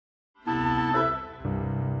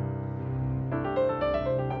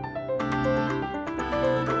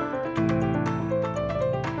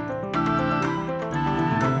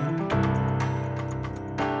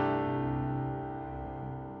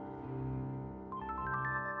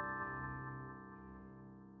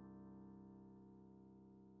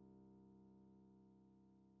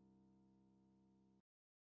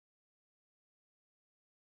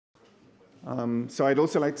So I'd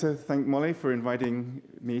also like to thank Molly for inviting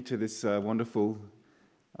me to this wonderful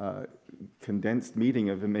condensed meeting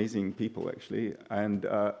of amazing people, actually. And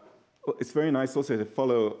it's very nice also to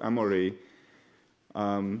follow Amaury. So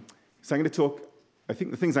I'm going to talk, I think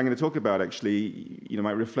the things I'm going to talk about actually,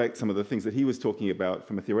 might reflect some of the things that he was talking about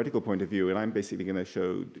from a theoretical point of view. And I'm basically going to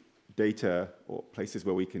show data or places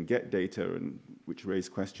where we can get data and which raise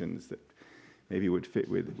questions that maybe would fit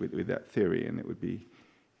with that theory, and it would be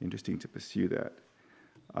interesting to pursue that.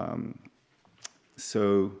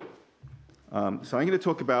 So I'm going to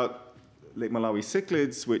talk about Lake Malawi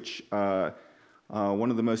cichlids, which are one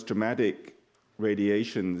of the most dramatic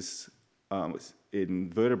radiations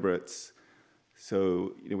in vertebrates.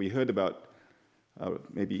 So we heard about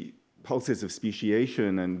maybe pulses of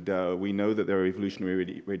speciation, and we know that there are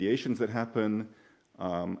evolutionary radiations that happen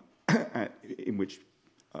in which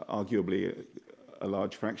arguably a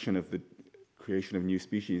large fraction of the creation of new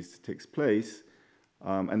species takes place.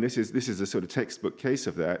 And this is a sort of textbook case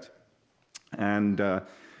of that. And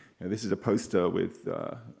this is a poster with,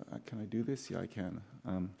 can I do this? Yeah, I can.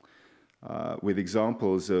 With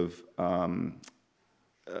examples of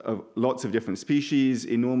lots of different species,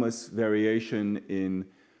 enormous variation in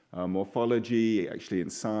morphology, actually in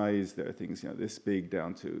size. There are things this big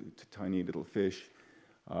down to tiny little fish.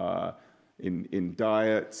 In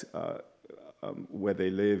diet, where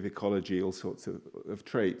they live, ecology, all sorts of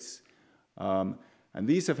traits. And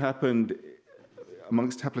these have happened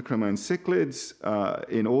amongst haplochromine cichlids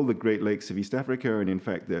in all the Great Lakes of East Africa, and in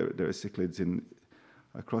fact there are cichlids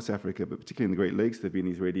across Africa, but particularly in the Great Lakes there have been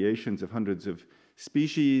these radiations of hundreds of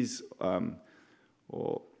species, and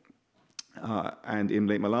in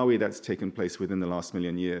Lake Malawi that's taken place within the last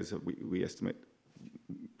million years. We estimate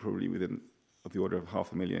probably within of the order of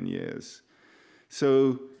 500,000 years.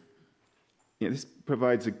 So this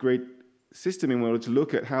provides a great system in order to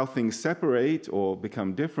look at how things separate or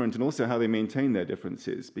become different, and also how they maintain their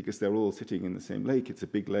differences, because they're all sitting in the same lake. It's a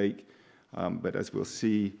big lake, but as we'll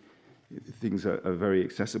see, things are very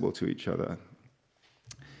accessible to each other.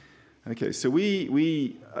 Okay, so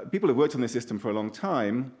people have worked on this system for a long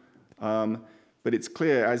time, but it's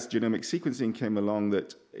clear as genomic sequencing came along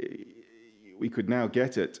that we could now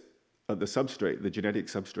get at the substrate, the genetic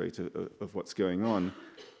substrate of what's going on.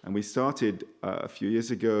 And we started a few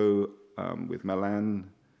years ago with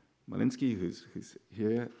Malinsky, who's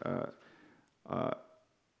here,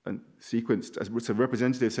 and sequenced a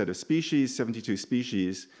representative set of species, 72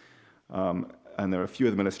 species, and there are a few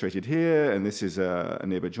of them illustrated here, and this is a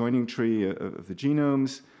neighbor joining tree of the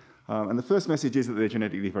genomes. And the first message is that they're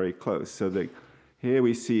genetically very close. So here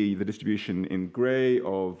we see the distribution in gray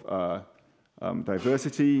of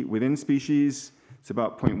diversity within species. It's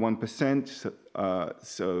about 0.1%, or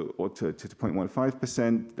to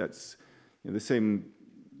 0.15%. That's the same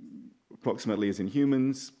approximately as in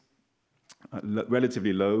humans,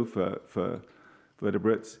 relatively low for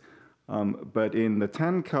vertebrates. But in the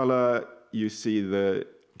tan color, you see the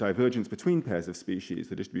divergence between pairs of species,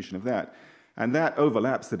 the distribution of that. And that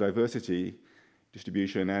overlaps the diversity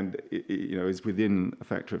distribution and is within a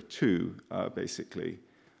factor of 2, basically.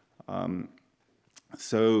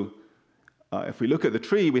 If we look at the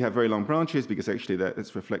tree, we have very long branches because actually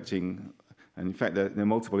that's reflecting, and in fact there are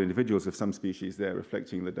multiple individuals of some species there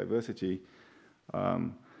reflecting the diversity.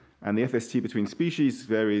 And the FST between species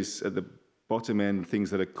varies at the bottom end,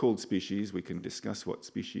 things that are called species. We can discuss what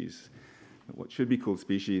should be called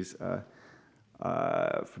species, from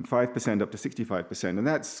 5% up to 65%. And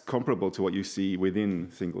that's comparable to what you see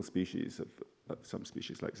within single species of some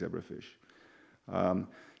species like zebrafish.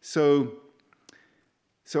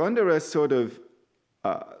 So under a sort of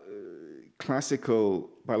classical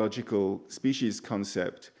biological species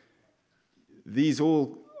concept, these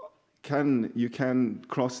all you can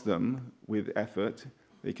cross them with effort.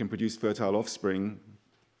 They can produce fertile offspring.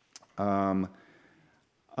 So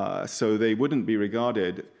they wouldn't be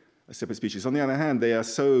regarded as separate species. On the other hand, they are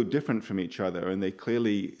so different from each other, and they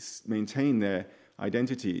clearly maintain their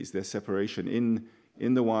identities, their separation in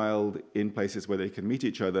the wild, in places where they can meet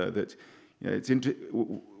each other, that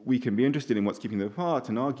we can be interested in what's keeping them apart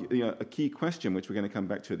and argue. A key question, which we're going to come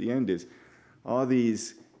back to at the end, is: are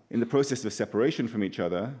these in the process of separation from each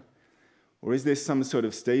other, or is this some sort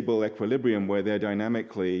of stable equilibrium where they're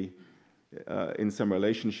dynamically in some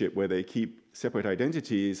relationship where they keep separate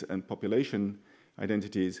identities and population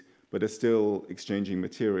identities, but are still exchanging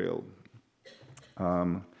material?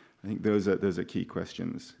 I think those are key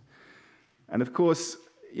questions. And of course,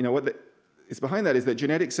 what is behind that is that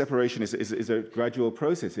genetic separation is a gradual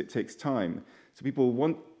process. It takes time. So people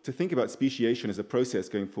want to think about speciation as a process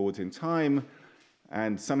going forward in time,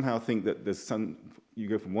 and somehow think that there's some you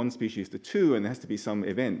go from one species to two, and there has to be some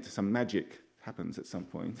event, some magic happens at some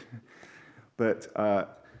point. But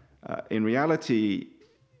in reality,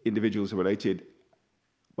 individuals are related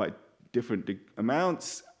by different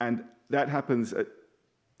amounts, and that happens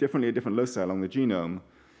differently at different loci along the genome.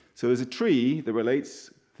 So there's a tree that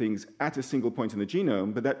relates things at a single point in the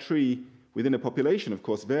genome, but that tree within a population, of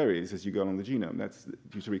course, varies as you go along the genome. That's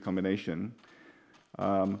due to recombination.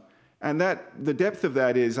 And the depth of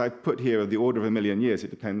that is, I've put here, the order of 1 million years. It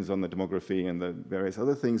depends on the demography and the various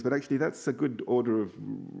other things, but actually that's a good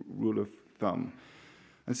rule of thumb.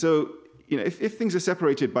 And so, if things are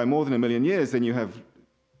separated by more than 1 million years, then you have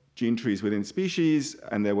gene trees within species,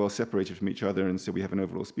 and they're well separated from each other, and so we have an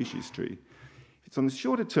overall species tree. If it's on the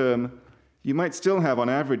shorter term, you might still have, on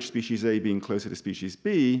average, species A being closer to species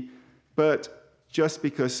B, but just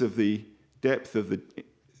because of the depth of the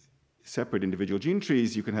separate individual gene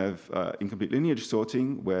trees, you can have incomplete lineage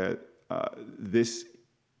sorting, where this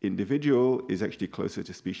individual is actually closer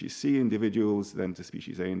to species C individuals than to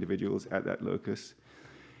species A individuals at that locus.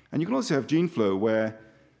 And you can also have gene flow, where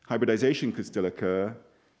hybridization could still occur,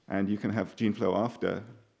 and you can have gene flow after,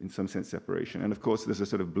 in some sense, separation. And of course, there's a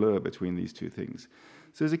sort of blur between these two things.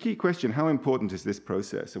 So there's a key question: how important is this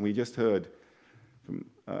process? And we just heard from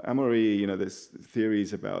Amaury, there's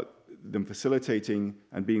theories about them facilitating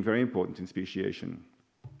and being very important in speciation.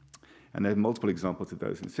 And there are multiple examples of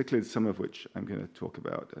those in Cichlid, some of which I'm going to talk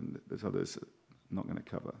about, and there's others I'm not going to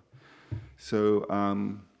cover. So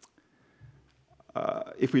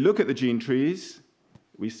if we look at the gene trees,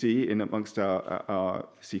 we see in amongst our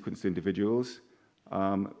sequenced individuals,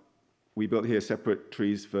 we built here separate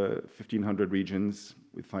trees for 1,500 regions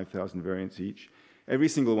with 5,000 variants each. Every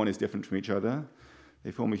single one is different from each other.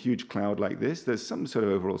 They form a huge cloud like this. There's some sort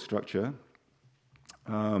of overall structure.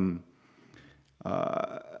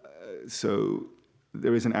 So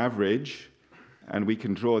there is an average, and we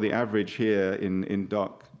can draw the average here in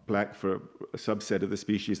dark black for a subset of the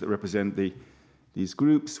species that represent these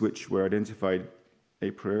groups, which were identified a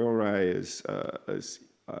priori as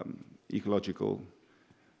ecological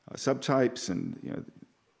subtypes, and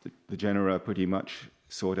the genera are pretty much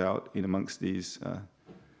sort out in amongst these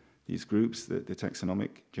groups, the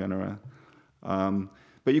taxonomic genera.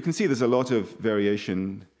 But you can see there's a lot of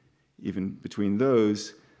variation even between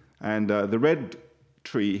those. And the red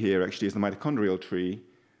tree here actually is the mitochondrial tree,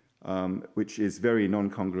 which is very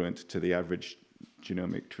non-congruent to the average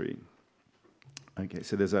genomic tree. Okay,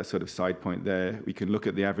 so there's a sort of side point there. We can look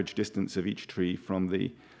at the average distance of each tree from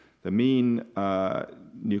the mean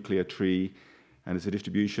nuclear tree, and there's a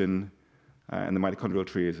distribution, and the mitochondrial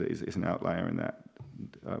tree is an outlier in that.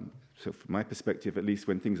 So from my perspective, at least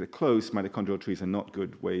when things are close, mitochondrial trees are not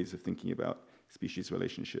good ways of thinking about species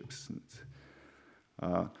relationships.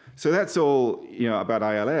 So that's all about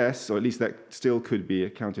ILS, or at least that still could be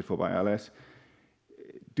accounted for by ILS.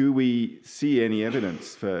 Do we see any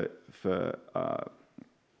evidence for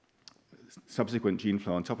subsequent gene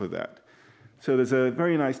flow on top of that? So there's a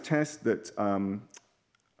very nice test that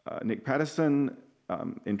Nick Patterson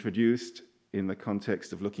introduced in the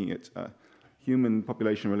context of looking at human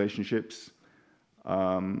population relationships.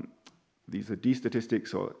 These are D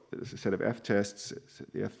statistics, or there's a set of F tests.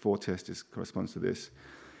 The F4 test corresponds to this.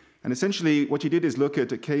 And essentially, what you did is look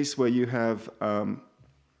at a case where you have a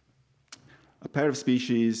pair of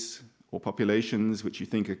species or populations which you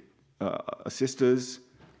think are sisters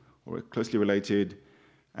or are closely related,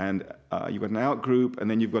 and you've got an outgroup, and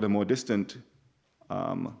then you've got a more distant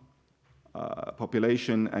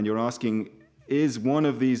population, and you're asking, is one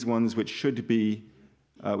of these ones which should be,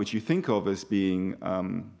 which you think of as being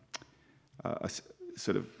a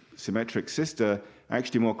sort of symmetric sister,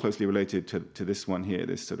 actually more closely related to this one here,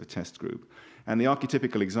 this sort of test group? And the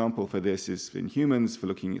archetypical example for this is in humans, for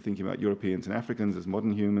thinking about Europeans and Africans as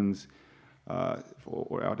modern humans,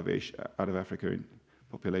 or out of Africa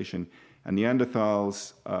population, and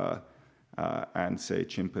Neanderthals, and say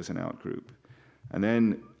chimp as an outgroup. And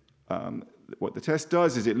then what the test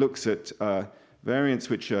does is it looks at variants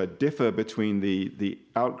which differ between the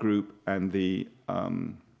outgroup and the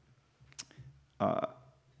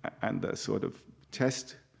sort of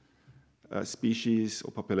test species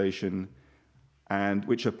or population, and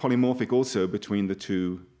which are polymorphic also between the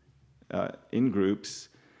two in-groups.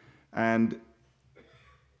 And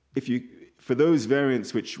for those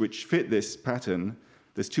variants which fit this pattern,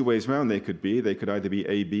 there's two ways around they could be. They could either be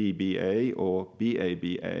AB-BA or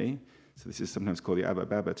BA-BA. So this is sometimes called the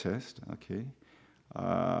Abba-Baba test. Okay,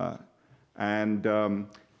 and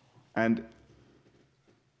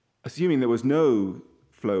assuming there was no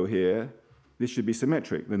flow here, this should be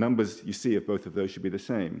symmetric. The numbers you see of both of those should be the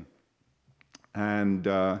same. And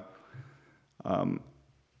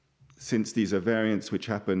since these are variants which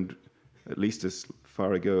happened at least as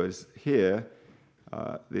far ago as here,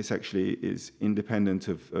 this actually is independent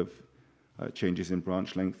of changes in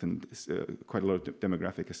branch length and quite a lot of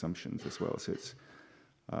demographic assumptions as well. So it's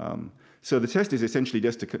so the test is essentially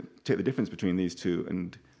just to take the difference between these two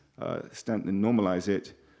and normalize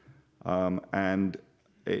it. And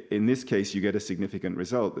in this case, you get a significant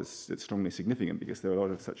result that's strongly significant because there are a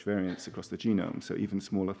lot of such variants across the genome. So even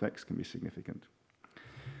small effects can be significant.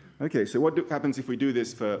 Okay, so what happens if we do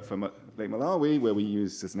this for Lake Malawi, where we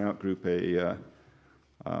use as an outgroup a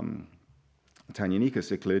Tanganyika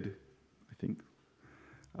cichlid, I think.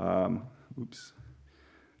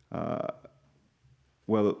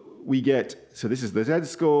 Well, we get, so this is the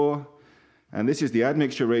Z-score, and this is the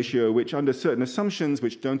admixture ratio, which under certain assumptions,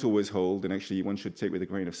 which don't always hold, and actually one should take with a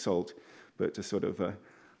grain of salt, but to sort of a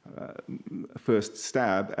first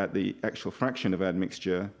stab at the actual fraction of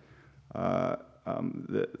admixture, the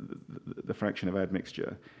fraction of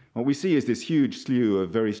admixture. What we see is this huge slew of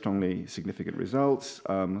very strongly significant results,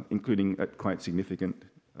 including at quite significant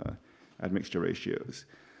admixture ratios.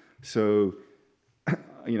 So,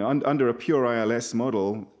 you know, under a pure ILS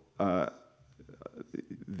model,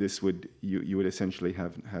 this would you would essentially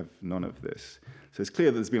have none of this. So it's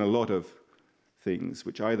clear that there's been a lot of things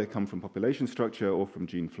which either come from population structure or from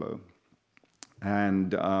gene flow,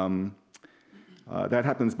 and that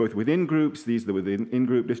happens both within groups. These are within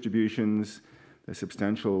in-group distributions. There's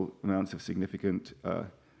substantial amounts of significant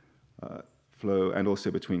flow, and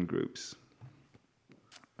also between groups.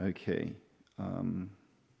 Okay.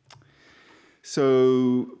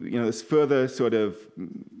 So, you know, there's further sort of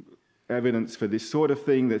evidence for this sort of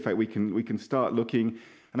thing. That in fact we can start looking.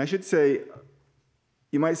 And I should say,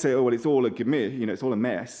 you might say, oh well, it's all a gemisch, you know, it's all a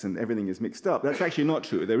mess, and everything is mixed up. That's actually not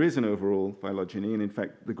true. There is an overall phylogeny, and in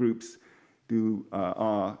fact, the groups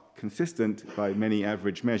are consistent by many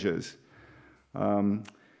average measures.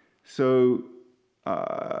 So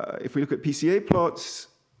if we look at PCA plots,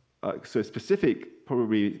 so specific,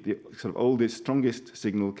 probably the sort of oldest, strongest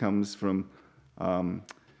signal comes from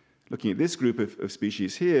looking at this group of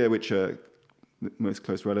species here, which are the most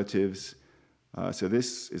close relatives. So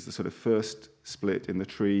this is the sort of first split in the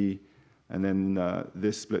tree, and then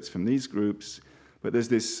this splits from these groups. But there's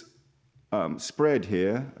this spread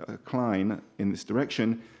here, a cline in this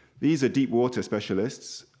direction. These are deep water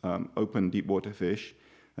specialists, open deep water fish,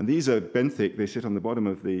 and these are benthic. They sit on the bottom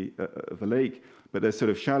of the lake, but they're sort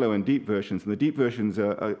of shallow and deep versions. And the deep versions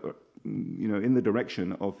are you know, in the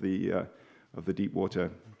direction of the deep water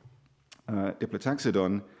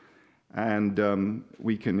Diplotaxodon, and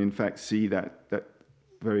we can in fact see that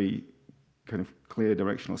very kind of clear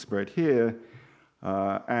directional spread here.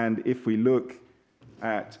 And if we look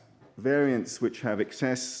at variants which have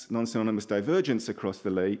excess non-synonymous divergence across the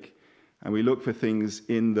lake, and we look for things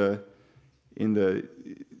in the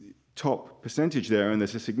top percentage there, and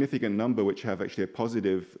there's a significant number which have actually a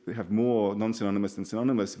positive, have more non-synonymous than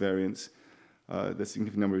synonymous variants. There's a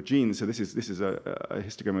significant number of genes, so this is a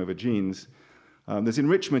histogram over genes. There's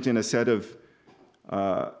enrichment in a set of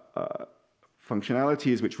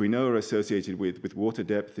functionalities which we know are associated with water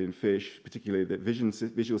depth in fish, particularly the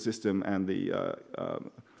visual system and the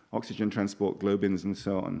oxygen transport globins and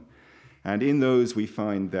so on. And in those we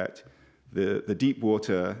find that the deep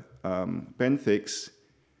water benthics,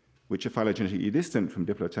 which are phylogenetically distant from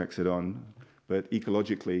Diplotaxodon, but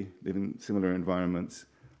ecologically live in similar environments,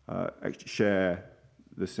 actually share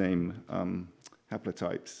the same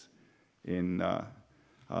haplotypes in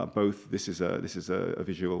both. This is a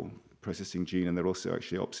visual processing gene, and they're also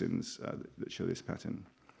actually opsins that show this pattern.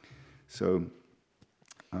 So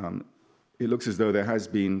it looks as though there has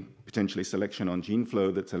been potentially selection on gene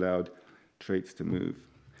flow that's allowed traits to move.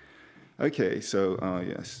 Okay, so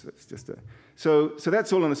yes, that's just a... So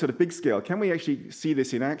that's all on a sort of big scale. Can we actually see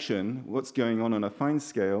this in action? What's going on a fine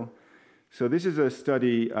scale? So this is a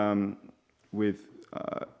study with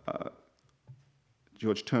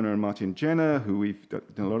George Turner and Martin Jenner, who we've done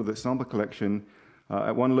a lot of the sample collection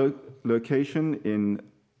at one location in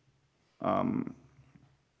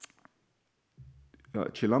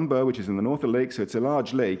Chilumba, which is in the north of the lake. So it's a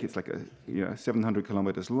large lake. It's like 700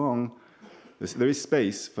 kilometers long. There is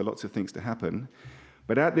space for lots of things to happen.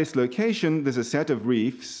 But at this location, there's a set of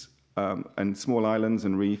reefs and small islands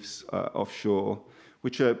and reefs offshore,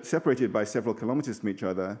 which are separated by several kilometers from each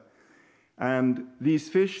other. And these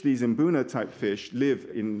fish, these Mbuna-type fish, live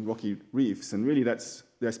in rocky reefs, and really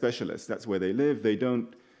they're specialists. That's where they live. They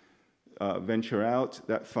don't venture out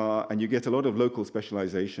that far, and you get a lot of local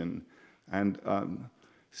specialization. And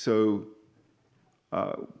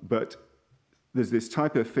but there's this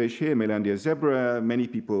type of fish here, Melandia zebra. Many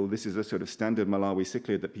people, this is a sort of standard Malawi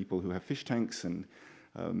cichlid that people who have fish tanks and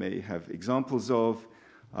may have examples of.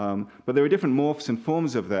 But there are different morphs and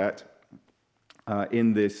forms of that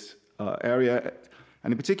in this area.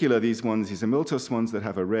 And in particular, these amiltos ones that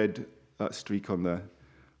have a red streak on the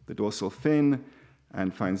dorsal fin,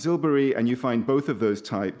 and fine zilbury. And you find both of those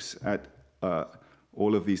types at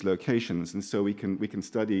all of these locations. And so we can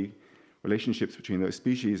study relationships between those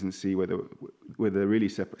species and see whether they're really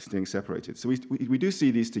staying separated. So we do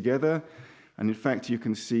see these together, and in fact you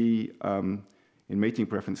can see in mating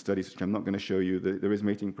preference studies, which I'm not going to show you, there is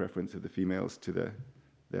mating preference of the females to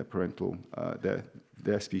their parental,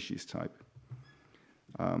 their species type.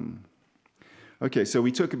 Okay, so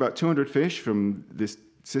we took about 200 fish from this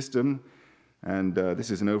system, and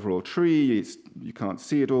this is an overall tree. You can't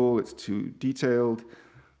see it all, it's too detailed.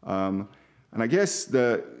 And I guess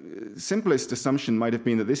the simplest assumption might have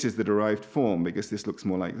been that this is the derived form, because this looks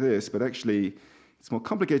more like this, but actually it's more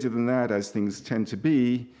complicated than that, as things tend to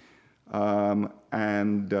be.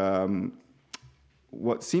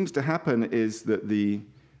 What seems to happen is that the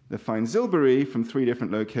fine zilbury from 3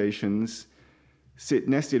 different locations sit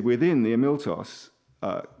nested within the amiltos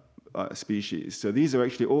species. So these are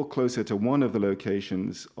actually all closer to one of the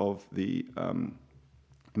locations of the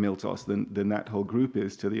amiltos than that whole group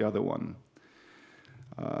is to the other one.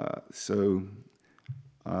 So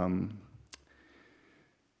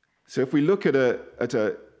if we look at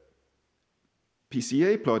a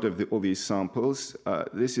PCA plot of all these samples,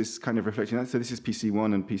 this is kind of reflecting that. So this is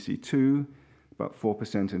PC1 and PC2, about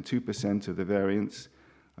 4% and 2% of the variance.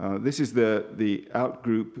 This is the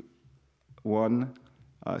outgroup 1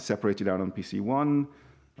 separated out on PC1.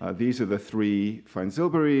 These are the 3 fine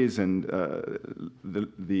zilburys, and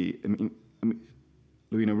the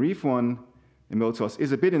Luina reef one, amiltos,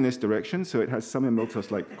 is a bit in this direction, so it has some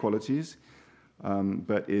amiltos-like qualities,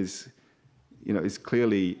 but is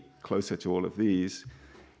clearly closer to all of these.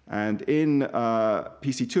 And in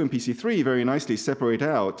PC2 and PC3, very nicely separate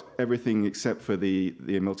out everything except for the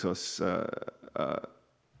amiltos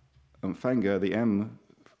umfanga, the M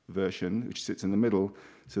version, which sits in the middle.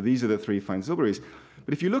 So these are the 3 fine zilburys.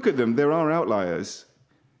 But if you look at them, there are outliers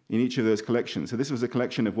in each of those collections. So this was a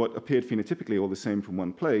collection of what appeared phenotypically all the same from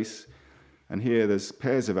one place. And here there's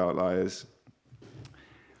pairs of outliers,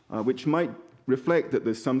 which might reflect that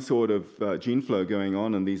there's some sort of gene flow going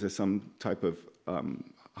on, and these are some type of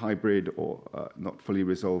hybrid or not fully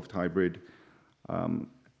resolved hybrid.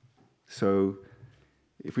 So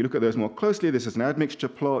if we look at those more closely, this is an admixture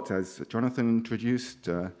plot, as Jonathan introduced.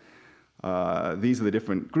 These are the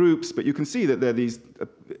different groups, but you can see that they're these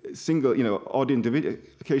single, odd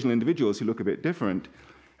occasional individuals who look a bit different.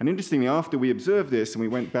 And interestingly, after we observed this and we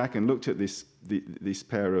went back and looked at this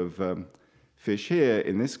pair of fish here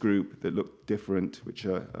in this group that look different, which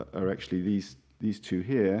are actually these 2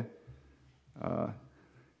 here,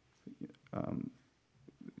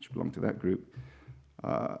 which belong to that group.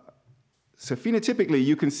 So phenotypically,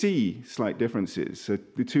 you can see slight differences. So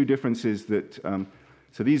the 2 differences that,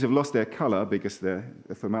 so these have lost their color because they're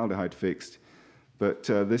formaldehyde fixed, but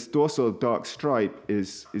this dorsal dark stripe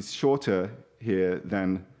is shorter here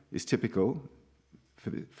than is typical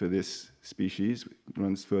for this species. It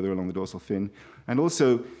runs further along the dorsal fin. And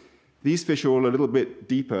also, these fish are all a little bit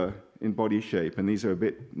deeper in body shape, and these are a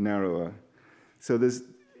bit narrower. So there's,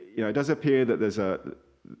 it does appear that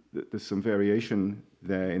there's some variation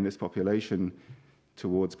there in this population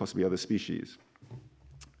towards possibly other species.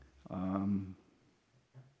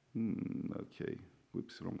 Okay,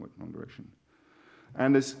 whoops, wrong direction.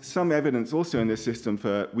 And there's some evidence also in this system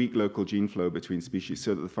for weak local gene flow between species,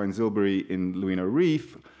 so that the fine zilbury in Luina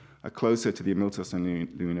reef are closer to the amiltos in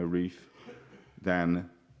Luina reef than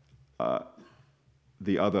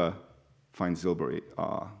the other fine zilbury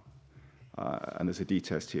are. And there's a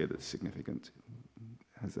D-test here that's significant.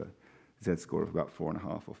 It has a Z-score of about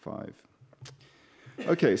 4.5 or 5.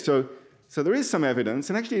 Okay, so there is some evidence,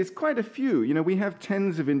 and actually it's quite a few. We have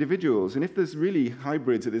tens of individuals, and if there's really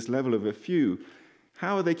hybrids at this level of a few,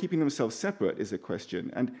 how are they keeping themselves separate is a question.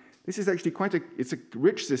 And this is actually it's a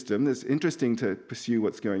rich system. It's interesting to pursue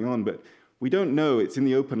what's going on, but we don't know. It's in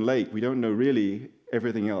the open lake. We don't know really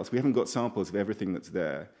everything else. We haven't got samples of everything that's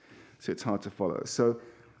there, so it's hard to follow. So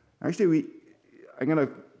actually, I'm going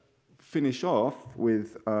to finish off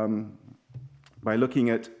with by looking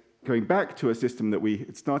at going back to a system that we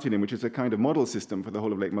had started in, which is a kind of model system for the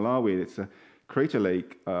whole of Lake Malawi. It's a crater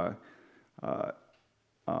lake,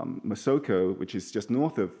 Masoko, which is just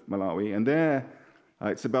north of Malawi. And there,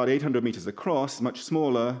 it's about 800 meters across, much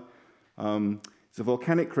smaller. It's a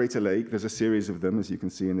volcanic crater lake. There's a series of them, as you can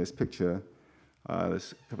see in this picture.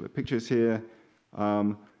 There's a couple of pictures here.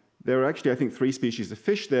 There are actually, I think, 3 species of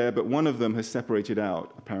fish there, but one of them has separated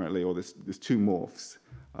out, apparently, or there's 2 morphs.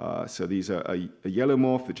 So these are a yellow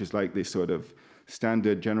morph, which is like this sort of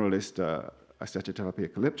standard generalist Acetotalpia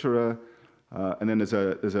calyptera, and then there's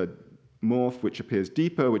a morph which appears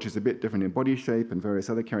deeper, which is a bit different in body shape and various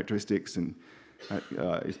other characteristics, and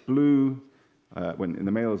is blue, when in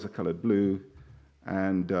the males are colored blue,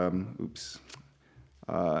 and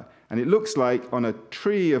and it looks like on a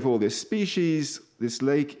tree of all this species, this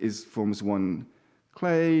lake forms one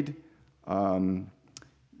clade.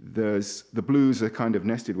 The blues are kind of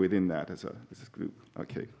nested within that as a group.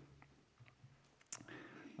 Okay.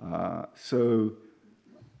 So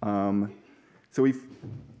we've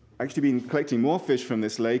actually been collecting more fish from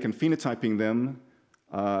this lake and phenotyping them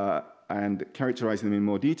and characterizing them in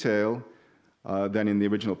more detail than in the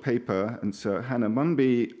original paper. And so Hannah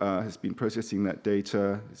Munby has been processing that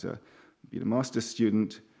data. She's been a master's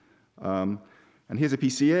student. And here's a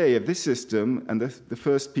PCA of this system, and the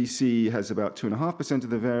first PC has about 2.5% of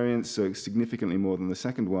the variance, so significantly more than the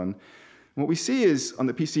second one. And what we see is on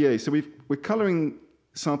the PCA, so we're coloring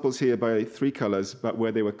samples here by 3 colors, but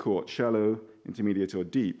where they were caught, shallow, intermediate, or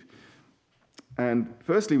deep. And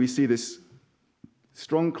firstly, we see this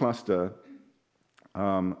strong cluster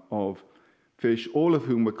of fish, all of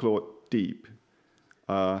whom were caught deep.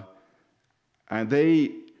 And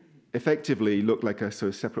they effectively look like a sort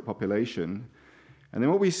of separate population. And then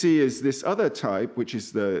what we see is this other type, which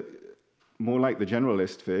is more like the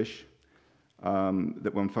generalist fish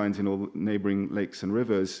that one finds in all neighboring lakes and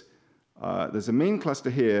rivers. There's a main cluster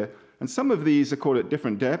here, and some of these are caught at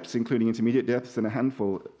different depths, including intermediate depths, and a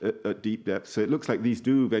handful at deep depths. So it looks like these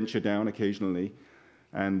do venture down occasionally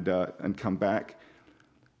and come back.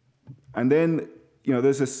 And then,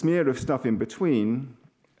 there's a smear of stuff in between,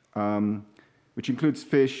 which includes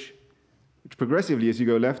fish, which progressively, as you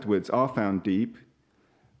go leftwards, are found deep,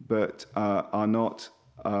 but are not,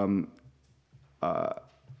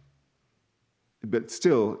 but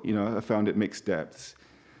still, are found at mixed depths.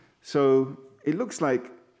 So it looks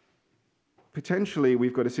like potentially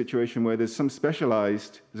we've got a situation where there's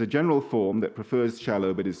a general form that prefers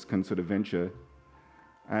shallow but can sort of venture,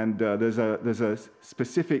 and there's a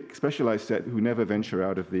specific specialized set who never venture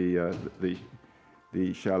out of the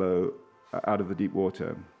shallow, out of the deep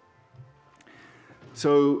water.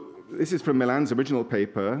 So this is from Milan's original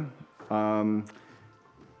paper.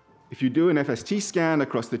 If you do an FST scan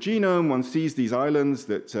across the genome, one sees these islands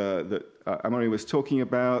that Amaury was talking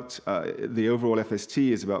about. The overall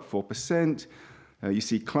FST is about 4%. You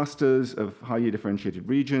see clusters of highly differentiated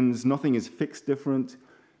regions. Nothing is fixed different.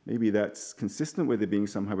 Maybe that's consistent with there being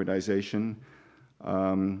some hybridization.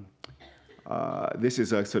 This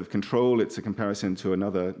is a sort of control. It's a comparison to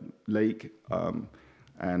another lake.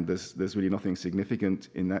 And there's really nothing significant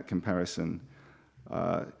in that comparison.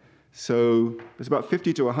 So there's about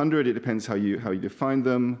 50 to 100. It depends how you define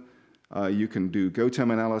them. You can do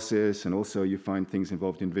GOTEM analysis, and also you find things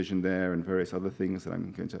involved in vision there and various other things that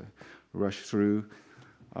I'm going to rush through.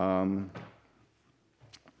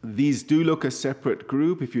 These do look a separate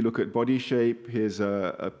group. If you look at body shape, here's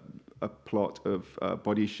a plot of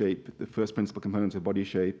body shape, the first principal component of body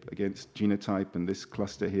shape against genotype, and this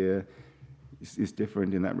cluster here is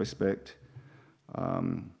different in that respect.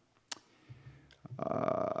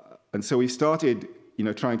 And so we started,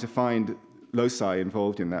 trying to find loci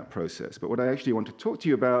involved in that process. But what I actually want to talk to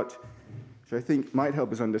you about, which I think might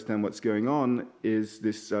help us understand what's going on, is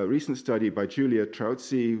this recent study by Julia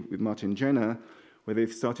Trauzzi with Martin Jenner, where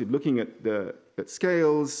they've started looking at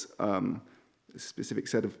scales, a specific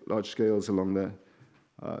set of large scales along the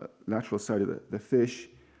lateral side of the fish.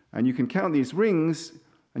 And you can count these rings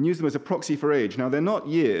and use them as a proxy for age. Now, they're not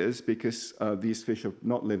years, because these fish are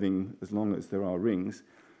not living as long as there are rings.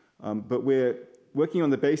 But we're working on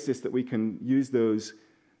the basis that we can use those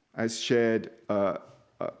as shared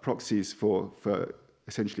proxies for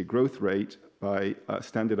essentially growth rate by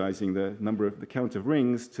standardizing the count of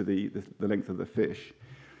rings to the length of the fish.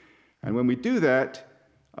 And when we do that,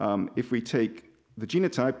 if we take the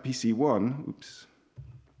genotype PC1,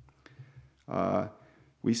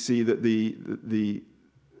 we see that the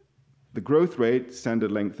growth rate,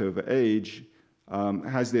 standard length over age,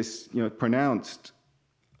 has this pronounced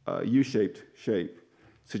U-shaped shape,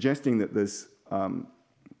 suggesting that there's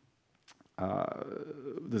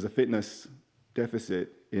a fitness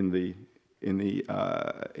deficit in the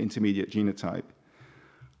intermediate genotype.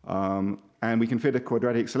 And we can fit a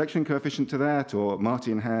quadratic selection coefficient to that, or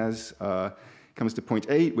Martin has, comes to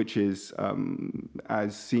 0.8, which is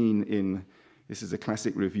as seen in, this is a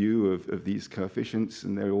classic review of these coefficients,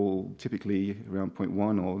 and they're all typically around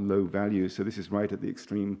 0.1 or low values. So this is right at the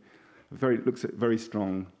extreme looks at very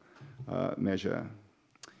strong measure.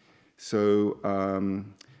 So,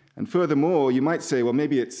 and furthermore, you might say, well,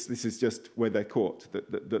 maybe this is just where they're caught,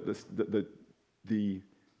 the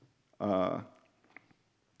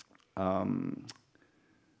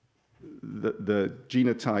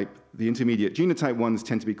genotype, the intermediate genotype ones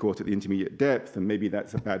tend to be caught at the intermediate depth, and maybe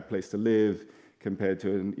that's a bad place to live compared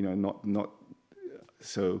to, not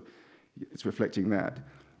so it's reflecting that.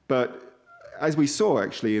 But as we saw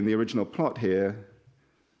actually in the original plot here,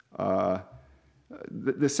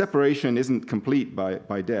 the separation isn't complete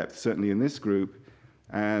by depth, certainly in this group,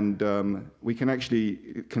 and we can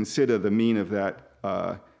actually consider the mean of that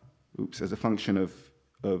as a function of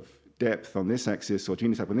depth on this axis or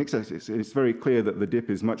genotype on this axis. It's very clear that the dip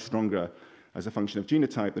is much stronger as a function of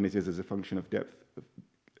genotype than it is as a function of depth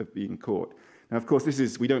of being caught. Now, of course,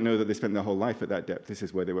 we don't know that they spent their whole life at that depth. This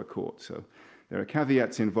is where they were caught. So there are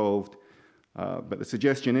caveats involved, but the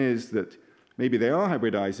suggestion is that maybe they are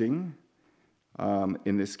hybridizing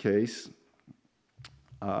in this case,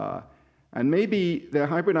 and maybe they're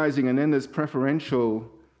hybridizing and then there's preferential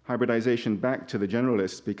hybridization back to the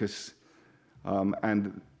generalists because,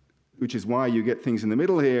 which is why you get things in the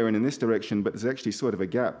middle here and in this direction, but there's actually sort of a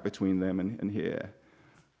gap between them and here.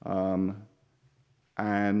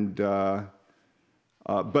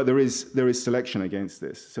 But there is selection against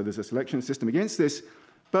this. So there's a selection system against this,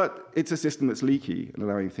 but it's a system that's leaky and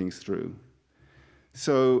allowing things through.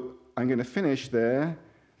 So I'm going to finish there.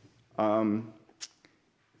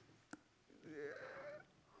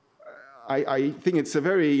 I think it's a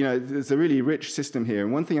very, it's a really rich system here.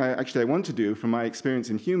 And one thing I want to do from my experience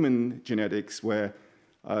in human genetics, where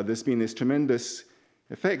there's been this tremendous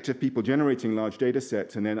effect of people generating large data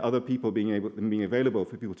sets and then other people being available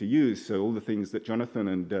for people to use. So all the things that Jonathan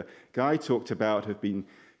and Guy talked about have been,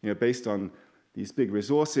 based on these big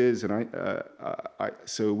resources. And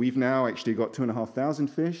so we've now actually got 2,500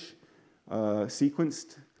 fish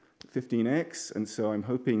sequenced, 15x. And so I'm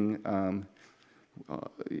hoping,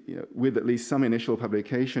 with at least some initial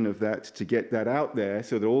publication of that, to get that out there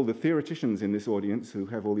so that all the theoreticians in this audience who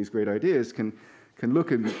have all these great ideas can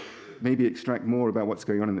look and maybe extract more about what's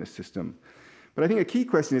going on in this system. But I think a key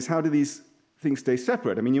question is, how do these things stay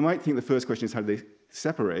separate? I mean, you might think the first question is, how do they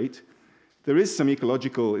separate? There is some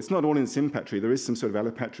ecological, it's not all in sympatry, there is some sort of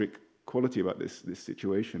allopatric quality about this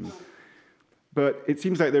situation. But it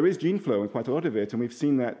seems like there is gene flow and quite a lot of it, and we've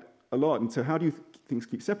seen that a lot. And so how do things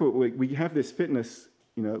keep separate? We have this fitness,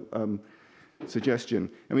 suggestion.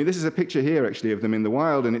 I mean, this is a picture here, actually, of them in the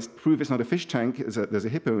wild, and it's proof it's not a fish tank. There's a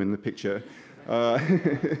hippo in the picture.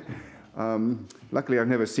 Luckily, I've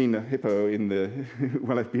never seen a hippo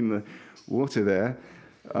while I've been in the water there.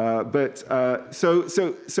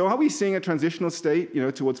 So are we seeing a transitional state,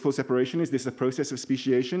 towards full separation? Is this a process of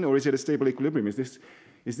speciation, or is it a stable equilibrium? Is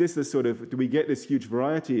this the sort of, do we get this huge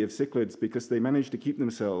variety of cichlids because they manage to keep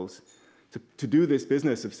themselves to do this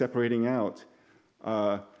business of separating out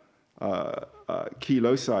key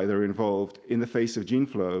loci that are involved in the face of gene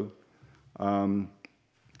flow? And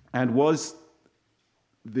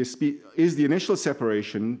is the initial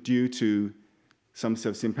separation due to some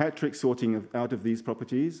sort of sympatric sorting out of these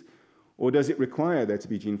properties, or does it require there to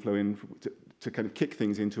be gene flow in to kind of kick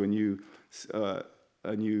things into a new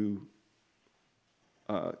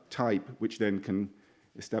type, which then can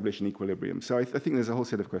establish an equilibrium? So I think there's a whole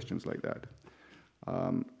set of questions like that.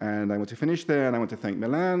 And I want to finish there, and I want to thank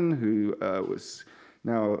Milan, who was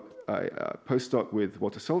now a postdoc with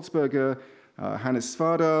Walter Salzberger, Hannes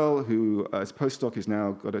Svardal, who as postdoc has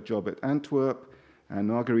now got a job at Antwerp, and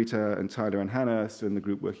Margarita and Tyler and Hannah, so in the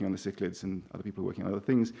group working on the cichlids, and other people working on other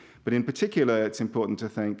things. But in particular, it's important to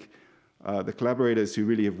thank the collaborators who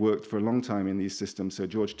really have worked for a long time in these systems. So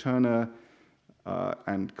George Turner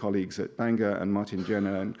and colleagues at Bangor, and Martin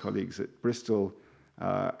Jenner and colleagues at Bristol.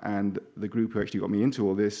 And the group who actually got me into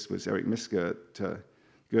all this was Eric Miska at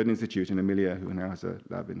Gurdon Institute in Emilia, who now has a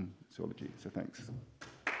lab in zoology. So thanks.